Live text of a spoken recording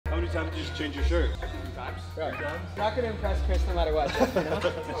times did you just change your shirt? 3 times. You're not gonna impress Chris no matter what, Jeff, you know?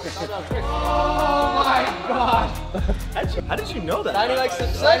 Oh my god! How did you know that? Danny likes to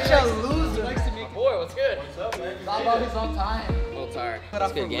such a loser. Likes to make boy, what's good? It's all about his own time. A little tired.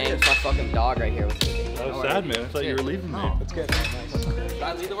 That's good, gang. It's my fucking dog right here. That was sad, man. I thought you were leaving me. That's good. Nice. Should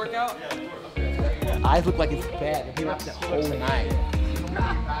I lead the workout? Eyes look like it's bad. He left the whole night.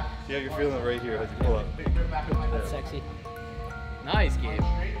 See how you're feeling it right here. How's it pull up? That's sexy. Nice, Gabe.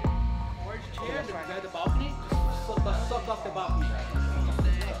 Where's your chair? The balcony? Just suck off the balcony.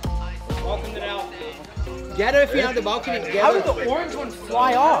 Welcome to the outfit. Get her if you're on the balcony. How did the orange one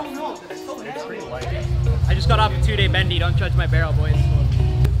fly off? I just got off a 2-day bendy. Don't judge my barrel, boys.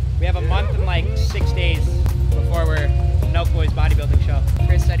 We have a month and like 6 days before we're Nelk Boys bodybuilding show.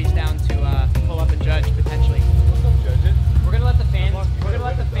 Chris said he's down to pull up and judge potentially. Judge it. We're gonna let the fans. We're gonna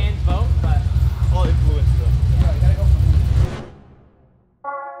let the fans vote, but All influence though. Yeah, you gotta go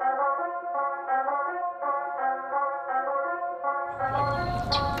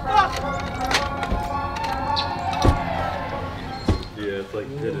Yeah, it's like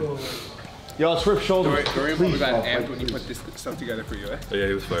hidden. Yo, let's rip shoulders. We got amped when you put this stuff together for you, eh? Oh, yeah,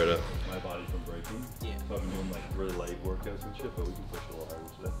 he was fired up. My body's been breaking. Yeah. So I've been doing like really light workouts and shit, but we can push a little harder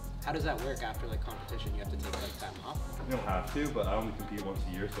today. How does that work after like competition? You have to take like time off? You don't have to, but I only compete once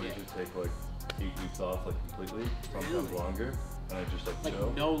a year, so I usually take like 8 weeks off, like completely, sometimes longer, and I just like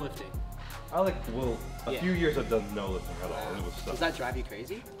chill. No lifting. I like, well, a few years I've done no lifting at all, and it was stuff. Does that drive you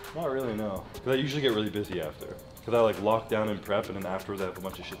crazy? Not really, no. Because I usually get really busy after. Because I like lock down and prep, and then afterwards I have a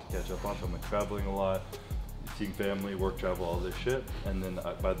bunch of shit to catch up on, so I'm like traveling a lot, seeing family, work, travel, all this shit, and then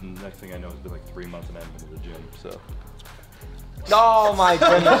by the next thing I know, it's been like 3 months and I haven't been to the gym, so. Oh my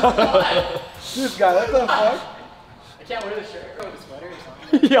goodness. This guy, what the fuck? I can't wear the shirt. Go with a sweater or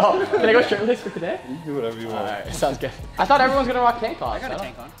something. Yo, can I go shirtless for today? You can do whatever you want. Alright, sounds good. I thought everyone's gonna rock tank tops. I got a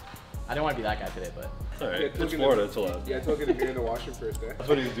tank on. I didn't want to be that guy today, but. Alright, it's Florida, it's allowed. Yeah, I told you to be in the washroom first, eh? That's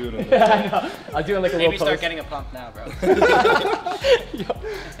what he's doing in Yeah, there. I know. I'm doing like a Maybe little start post. getting a pump now, bro. Yo.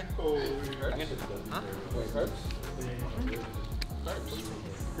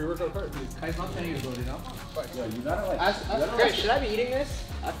 Pre-workout carbs. Guys, not telling you to go, you know? Chris, should I be eating this?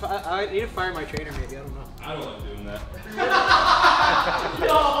 I need to fire my trainer, maybe. I don't know. I don't like doing that.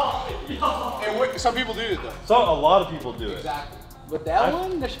 And what, some people do it though. So, a lot of people do it. Exactly. But that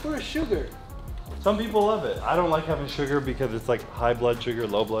one, that's full of sugar. Some people love it. I don't like having sugar because it's like high blood sugar,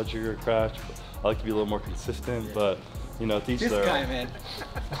 low blood sugar crash. I like to be a little more consistent, but you know, teach their own. man.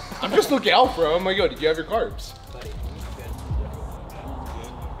 I'm just looking out for him. I'm like, yo, did you have your carbs?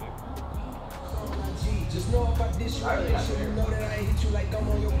 Just know about this, you know that I hit you like I'm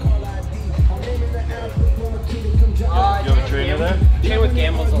on your call ID. I'm naming the athlete, mama kid to come drop. You have a trainer there? Train with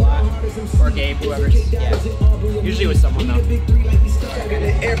Gambles a lot. Or Gabe, whoever's. Yeah. Usually with someone though.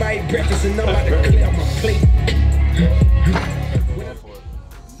 Everybody breakfast and I'm about to clear my plate.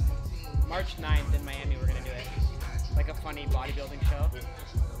 March 9th in Miami, we're gonna do it. Like a funny bodybuilding show.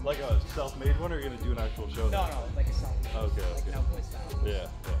 Like a self-made one, or are you gonna do an actual show? No, like a self. Okay, Like okay. Nelk Boys style. Yeah,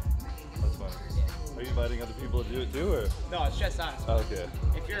 that's fine. Are you inviting other people to do it too, or? No, it's just us. Okay.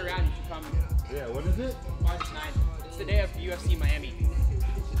 If you're around, you should come. Yeah, when is it? March 9th. It's the day of UFC Miami.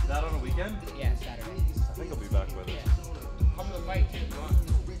 Is that on a weekend? Yeah, Saturday. I think I'll be back by then. Come to the fight if you want.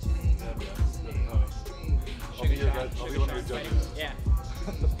 Yeah, man. That'd be funny. I'll be your guy. I'll be one of your judges. Yeah.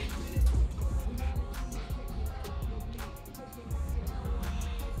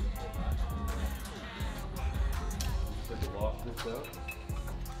 Like a loft this out.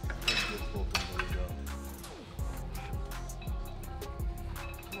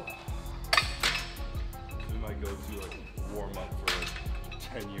 We might go to like warm up for like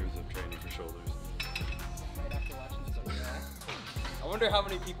 10 years of training for shoulders. Right after watching this over there. I wonder how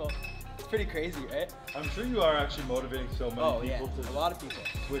many people. It's pretty crazy, right? I'm sure you are actually motivating so many people to a lot of people.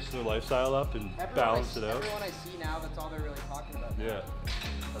 switch their lifestyle up and balance it out. Everyone I see now, that's all they're really talking about. Yeah,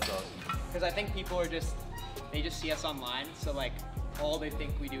 that's awesome. Because I think people are they just see us online, so like all they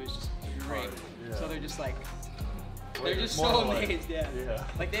think we do is just drink. Yeah. So they're just like, Wait, they're it's just more so like- amazed, yeah. Yeah.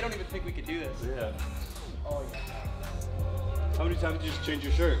 Like they don't even think we could do this. Yeah. Oh yeah. How many times did you just change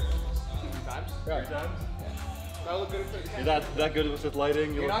your shirt? 2 times. 3 times? I look good for You're that good with the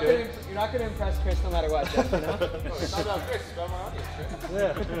lighting? You You're look not good? gonna, you're not gonna impress Chris no matter what, Jeff, you know? It's not about Chris, it's about my audience, right?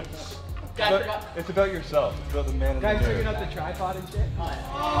 Yeah. Guys, forgot. It's about yourself. It's about the man in the Guys mirror. figuring out the tripod and shit. Oh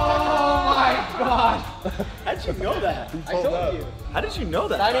my god! How did you know that? I told you. How did you know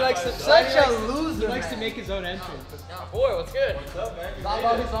that? Danny likes to such a loser. He likes to make his own entrance. Boy, what's good? It's all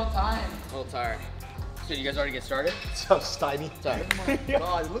about his own time. A little tired. So you guys already get started? So Steiny. Sorry.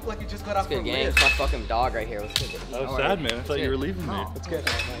 God, it looked like you just got off Good gang. It's my fucking dog right here. Let's get it. That was sad, man. I thought you were leaving me. It's good.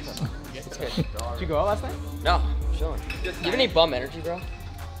 It's good. Did you go out last night? No, I'm chilling. Do you have any bum energy, bro?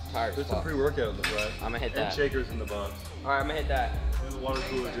 Tired. There's as some fuck. pre-workout in the fry. I'm gonna hit And that. shakers in the box. Alright, I'm gonna hit that. There's a water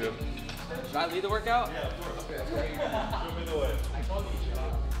cooler, Jim. Should I lead the workout? Yeah, of course. Show me the way.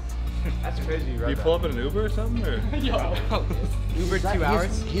 That's crazy. Do you pull up in an Uber or something? Or? Uber 2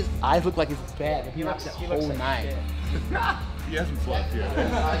 hours. His eyes look like his bad. He looks the whole night. He hasn't slept yet.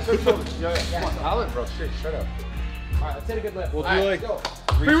 Come on, Alan, bro. Shit, shut up. Alright, let's hit a good lift. We'll do like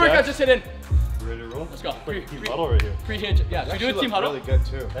 3 Pre-workout, sets. just hit in. You ready to roll? Let's go. Team huddle right here. Pre-hinge. Yeah, should we do a team huddle? Really good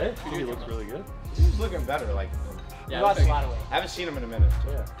too. Hey, he looks really good. He's looking better. Like, He lost a lot of weight. I haven't seen him in a minute.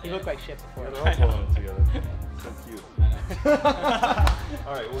 Yeah. He looked like shit before. They're all pulling it together. So cute.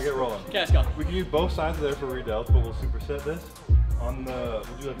 Alright, we'll get rolling. Okay, let's go. We can use both sides of there for redelts, but we'll superset this. On the,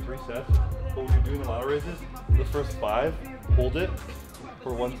 we'll do like 3 sets. But when you're doing the lateral raises, the first 5, hold it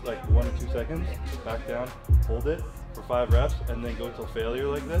for 1 or 2 seconds, back down, hold it for 5 reps, and then go till failure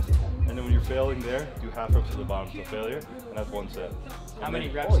like this. And then when you're failing there, do half reps to the bottom till failure, and that's 1 set. How And many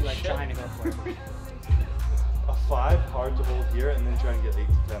then- reps are you like trying to go for? A 5 hard to hold here, and then try and get 8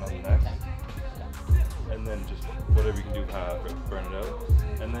 to 10 on the next. And then just whatever you can do, burn it out.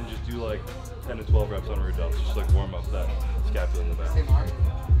 And then just do like 10 to 12 reps on redelts, just like warm up that scapula in the back. Same arm?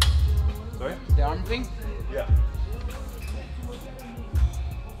 Sorry? The arm thing? Yeah.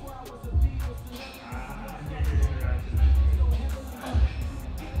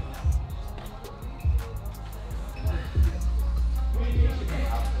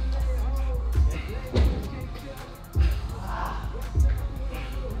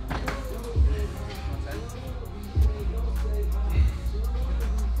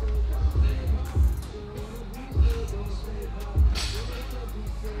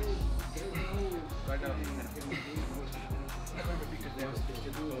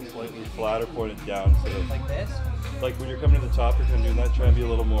 Slightly flatter, point it down. So that, Like this? like when you're coming to the top, you're kind of doing that. Try and be a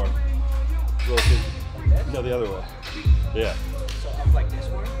little more. No, the other way. Yeah. So up like this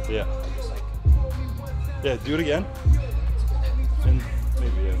more? Yeah. Just like. Yeah. Do it again. And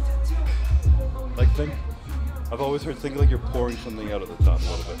maybe yeah. Like think. I've always heard think like you're pouring something out at the top a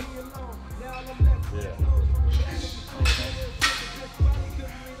little bit. Yeah.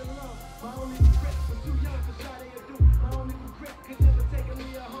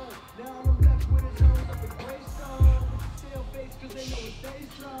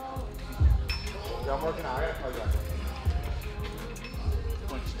 I'm working out. I gotta call you back.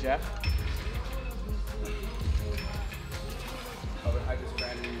 What's Jeff? I just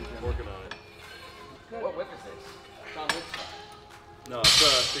ran into you. Working on it. What whip is this? John Wick's car. No, it's a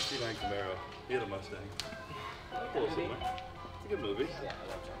 69 Camaro. He had a Mustang. Cool, it's a good movie. Yeah, I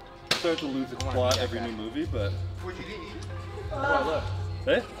love John. Start to lose its plot every new movie, but What'd you eat? hey, Do I look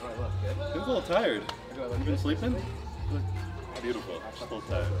good? he was a little tired. Do I look You been good? sleeping? Beautiful. Just a little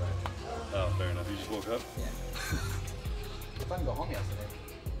tired. Oh, fair enough. You just woke up. I didn't go home yesterday.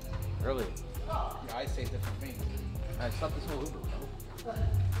 Really? Your eyes say different things. I slept this whole Uber, bro.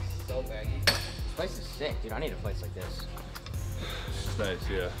 So baggy. This place is sick, dude. I need a place like this. It's nice,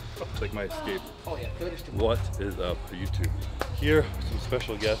 yeah. It's like my escape. Oh yeah, finish the What is up, YouTube? Here, some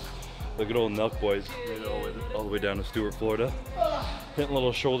special guests. The good old Nelk Boys, made it all the way down to Stuart, Florida. Hitting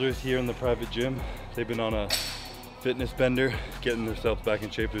little shoulders here in the private gym. They've been on a fitness bender, getting themselves back in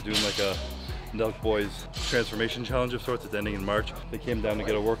shape. They're doing like a Nelk Boys transformation challenge of sorts. It's ending in March. They came down to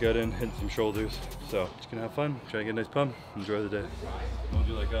get a workout in, hitting some shoulders. So just gonna have fun, try and get a nice pump, enjoy the day. We'll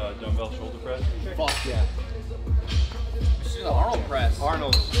do like a dumbbell shoulder press. Fuck yeah. We should do the Arnold press.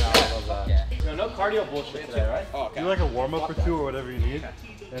 Arnold. Yeah, I love that. Yeah. No cardio bullshit today, right? Oh, okay. Do like a warm up or 2 or whatever you need.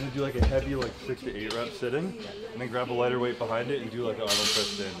 And then do like a heavy like 6 to 8 reps sitting. And then grab a lighter weight behind it and do like an Arnold press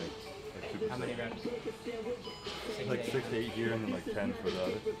standing. Like super How many sick. reps? Like 6 to 8 here and then like 10 for the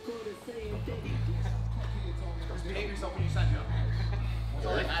other. Behave yourself when you sign up.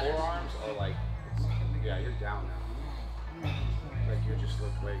 Like forearms or like, yeah, you're down now. Like you just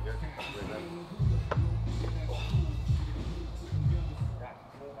look way good.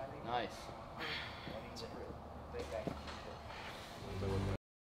 Nice.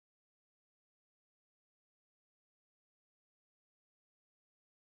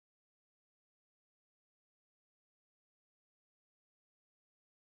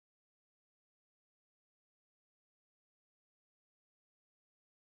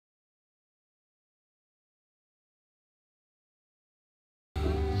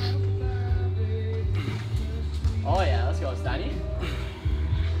 Oh yeah, let's go, Steiny.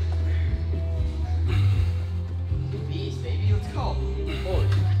 Beast, baby, let's go. Oh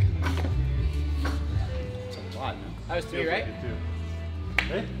was 3, Feels right? like it too.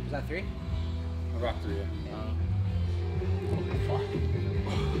 Hey? Was that 3? I rock 3, yeah.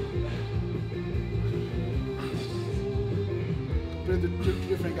 But they're two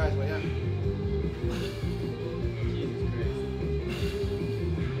different guys, but yeah.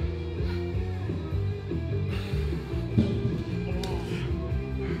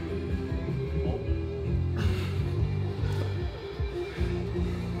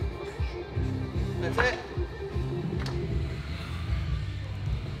 That's it.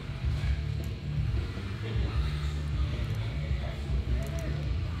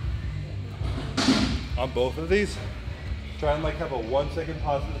 On both of these, try and like have a 1 second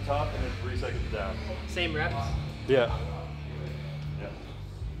pause at the top and then 3 seconds down. Same reps. Yeah. Yeah.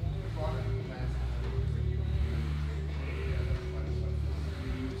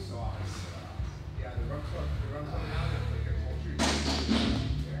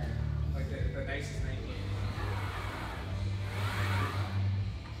 The nicest 19.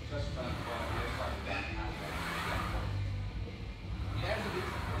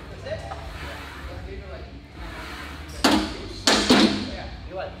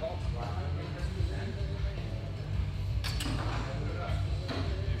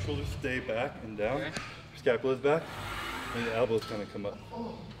 Your shoulders stay back and down. Scapula's back. And the elbows kind of come up.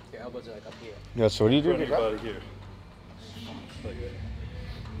 Your elbows are like up here. Yeah, so what do you Front of your body here. Like,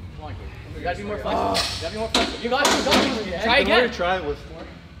 Come on, kid. You gotta be more flexible. You gotta be more flexible. You got it. Try in order again. to try it with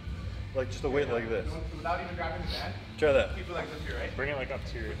like just a weight like this. Without even grabbing the band, Try that. keep it like this here, right? Bring it like up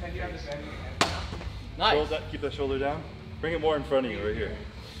to your. Pretend you have the band in your hands. Nice. Keep that shoulder down. Bring it more in front of you right here.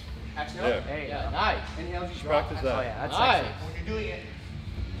 Exhale. There. Hey, yeah, nice. Inhale, just Just drop. practice Exhale. Oh that. yeah, that's nice. sexy. When you're doing it,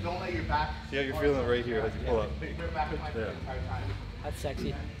 don't let your back. See how you're feeling it right here as you pull up. Bring your back in line Yeah. the entire time. That's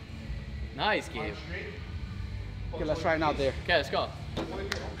sexy. Nice, Gabe. Okay, let's try it out there. Okay, let's go.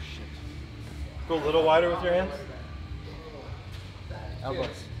 Go a little wider with your hands. Elbows.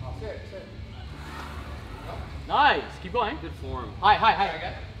 Nice. Keep going. Good form. Hi.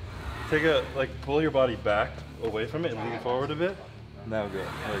 Take a pull your body back away from it and lean forward a bit. Now go.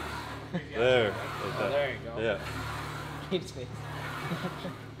 Like there. Like that. there you go. Yeah. Keep space.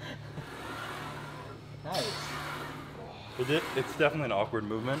 Nice. It's definitely an awkward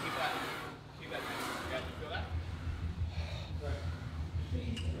movement.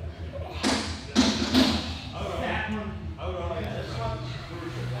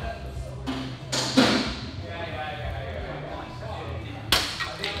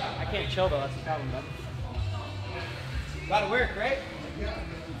 I can't chill though, that's the problem, man. Gotta work, right?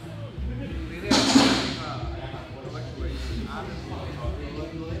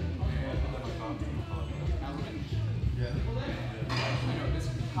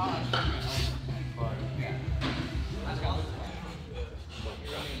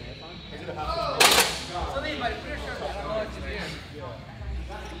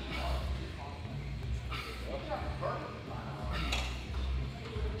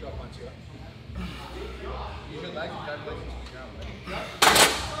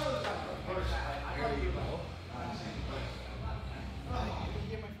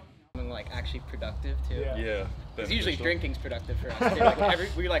 Like actually productive too. Yeah. Because usually beneficial. drinking's productive for us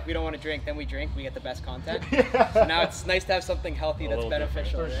too. Like we don't want to drink, then we drink, we get the best content. So now it's nice to have something healthy that's little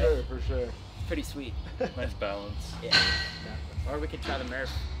beneficial. For right? sure, for sure. Pretty sweet. Nice balance. Yeah. Or we could try the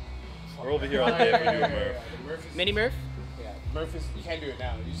Murph. We're over here all day. We do a Murph. Mini Murph? Yeah, Murph is, you can't do it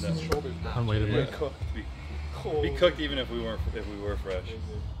now. You just No. his shoulders down. Unweighted Cooked. Be cooked even if we were fresh.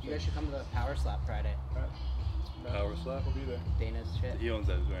 You guys should come to the Power Slap Friday. Power slap. We'll be there. Dana's shit. He owns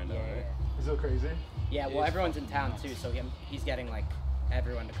that right now, right? Is it crazy? Yeah, well everyone's in town too, so he's getting like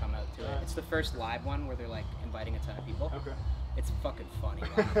everyone to come out to it. It's the first live one where they're like inviting a ton of people. Okay. It's fucking funny,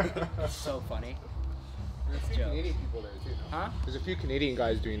 man. It's so funny. There's a few Canadian people there too. No? Huh? There's a few Canadian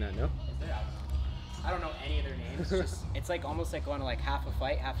guys doing that, no? Is there? I don't know any of their names. It's like almost like going to like half a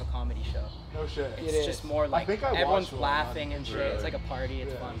fight, half a comedy show. No shit. It's just more like think I everyone's watched one, laughing and shit. Right. It's like a party.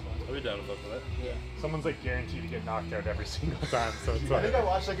 It's Yeah. fun. I'll be down to fuck with that. Yeah. Someone's like guaranteed to get knocked out every single time, so it's I think I like.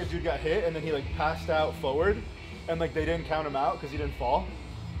 watched like a dude got hit and then he like passed out forward and like they didn't count him out because he didn't fall.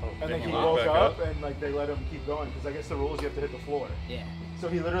 And then he woke woke back up up? and like they let him keep going because I guess the rule is you have to hit the floor. Yeah. So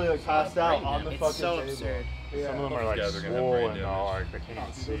he literally like passed out on the It's fucking so table. absurd. Yeah. Some of them are like guys are gonna have brain swollen, damage. all like they can't Oh,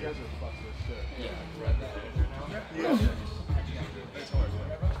 even dude, see those guys it. are fucked with shit. Yeah.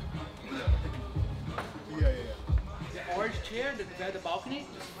 The orange chair, the balcony,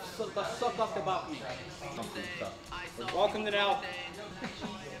 just suck off the balcony. Welcome to Nelk.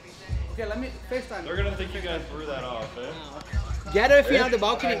 Okay, let me FaceTime. They're gonna think you guys threw that off, eh? Get it if you're on the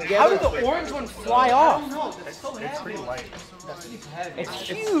balcony. How did the orange one fly off? It's pretty light. It's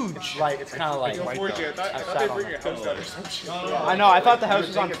huge. It's light. It's kind of like. I know. I thought the house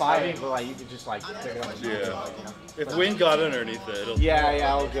was on fire. But like you could just like pick it up. Yeah. If wind got underneath it, it'll. Yeah,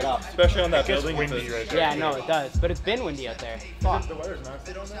 it'll get up. Especially on that building. Windy right there. Yeah, no, it does. But it's been windy out there. Fuck. The weather's nice.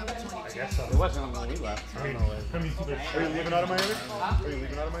 They don't know. I guess so. It wasn't when we left. I mean, Are you leaving out of Miami? Are you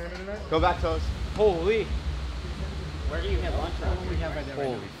leaving out of Miami tonight? Go back, Toes. Holy. Where do you have lunch from? What do we have right there?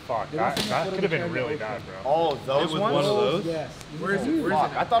 holy fuck. That could have been really bad, bro. Oh, those It was ones? one of those. Yes. Where is it?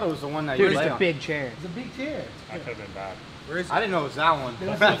 Fuck, I thought it was the one that Dude, you it's lay a on. big chair. It's a big chair. That could have been bad. I didn't know it was that one.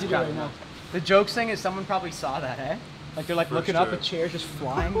 That's what right now. The jokes thing is someone probably saw that, eh? Like they're like looking up, a chair's just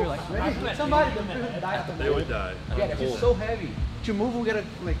flying. They're like, Somebody die. They would die. Yeah, it's just so heavy. To move, we'll get a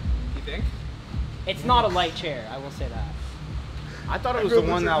like. You think? it's not a light chair. I will say that. I thought it was the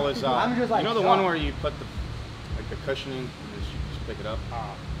one that was, I'm just like, you know the one where you put the, like the cushioning and just pick it up? Oh, no.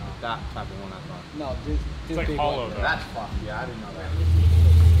 That type of one I thought. No, this It's like big hollow, one. though. That's fuck, yeah, I didn't know that.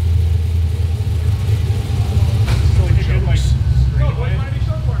 So you get like straight away, like a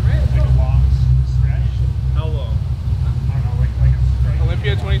long stretch. How long? I don't know, like a straight.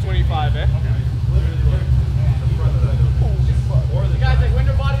 Olympia 2025, eh? You guys like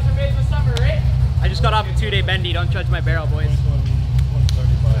winter bodies are made in the summer, right? I just got off a 2-day bendy. Don't judge my barrel, boys.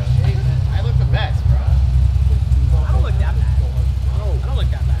 I look the best, bro. I don't look that bad. I don't look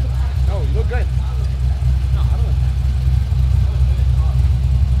that bad. No, you look good. No, I don't look that bad.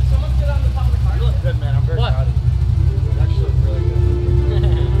 Someone sit on the top of the car. You look good, man. I'm very What? proud of you. You actually look really good.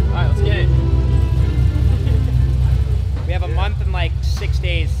 Alright, let's get it. We have a month and like 6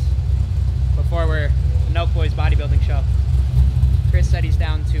 days before we're Nelk Boys bodybuilding show. Chris said he's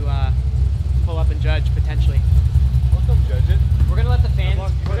down to pull up and judge potentially. I'll come judge it. We're gonna let the fans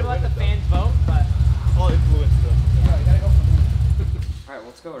vote, but I'll influence them. Yeah, you gotta go from here. Alright,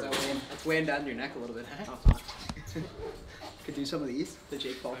 let's go. It's weighing down your neck a little bit. Could do some of these. The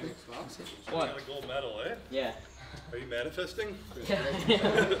Jake Paul thing. What? Got a gold medal, eh? Yeah. Are you manifesting?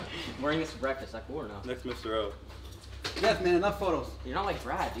 I'm wearing this for breakfast. Like, cool or no? Next Mr. O. Yes, man, enough photos. You're not like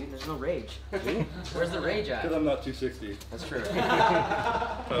Brad, dude. There's no rage. Where's the rage at? Because I'm not 260. That's true. If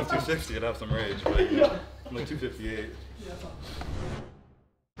I was 260, I'd have some rage, but I'm like 258.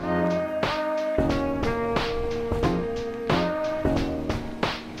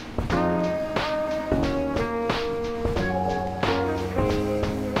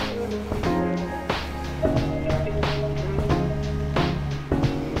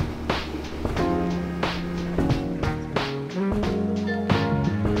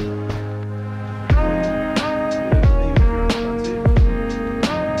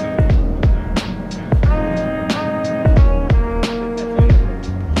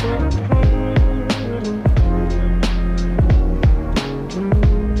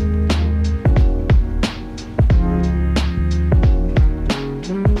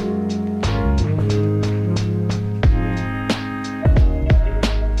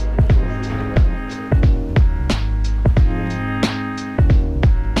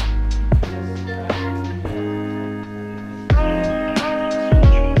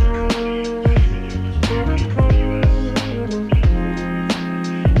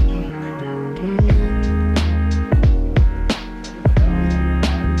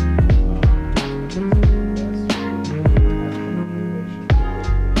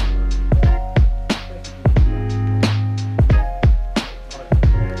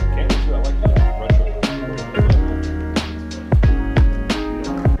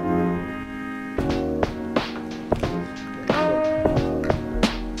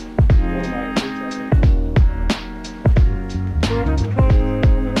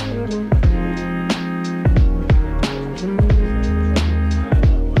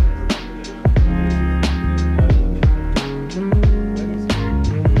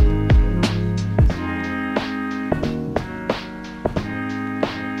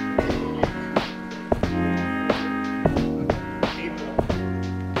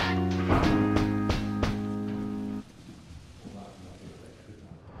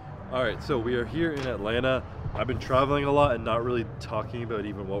 Alright, so we are here in Atlanta. I've been traveling a lot and not really talking about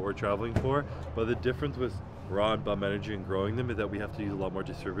even what we're traveling for, but the difference with Raw and Bum Energy and growing them is that we have to use a lot more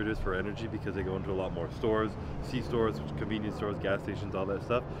distributors for energy because they go into a lot more stores, C-stores, convenience stores, gas stations, all that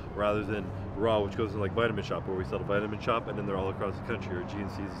stuff, rather than Raw, which goes in like Vitamin Shop, where we sell to Vitamin Shop and then they're all across the country, or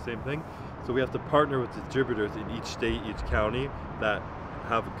GNC is the same thing. So we have to partner with distributors in each state, each county that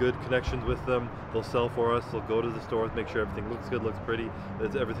have good connections with them. They'll sell for us. They'll go to the stores, make sure everything looks good, looks pretty.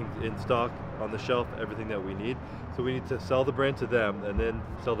 There's everything in stock on the shelf, everything that we need. So we need to sell the brand to them and then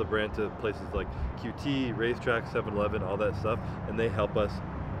sell the brand to places like QT, Racetrack, 7-Eleven, all that stuff. And they help us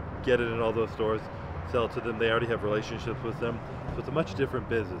get it in all those stores, sell it to them. They already have relationships with them. So it's a much different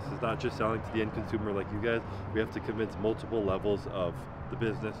business. It's not just selling to the end consumer like you guys. We have to convince multiple levels of the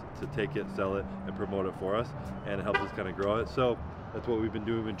business to take it, sell it, and promote it for us, and it helps us kind of grow it. So that's what we've been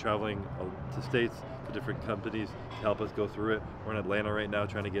doing. We've been traveling to states, to different companies to help us go through it. We're in Atlanta right now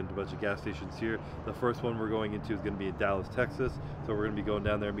trying to get into a bunch of gas stations here. The first one we're going into is going to be in Dallas, Texas. So we're going to be going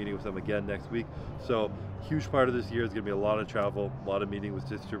down there, meeting with them again next week. So huge part of this year is going to be a lot of travel, a lot of meeting with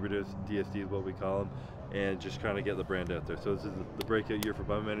distributors, DSD is what we call them, and just trying to get the brand out there. So this is the breakout year for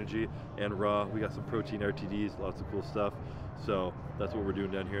Bum Energy and Raw. We got some protein RTDs, lots of cool stuff. So that's what we're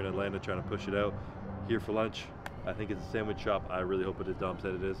doing down here in Atlanta, trying to push it out. Here for lunch, I think it's a sandwich shop. I really hope it is. Dom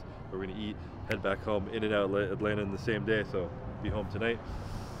said it is. We're gonna eat, head back home, in and out Atlanta in the same day. So be home tonight.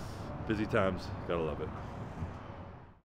 Busy times, gotta love it.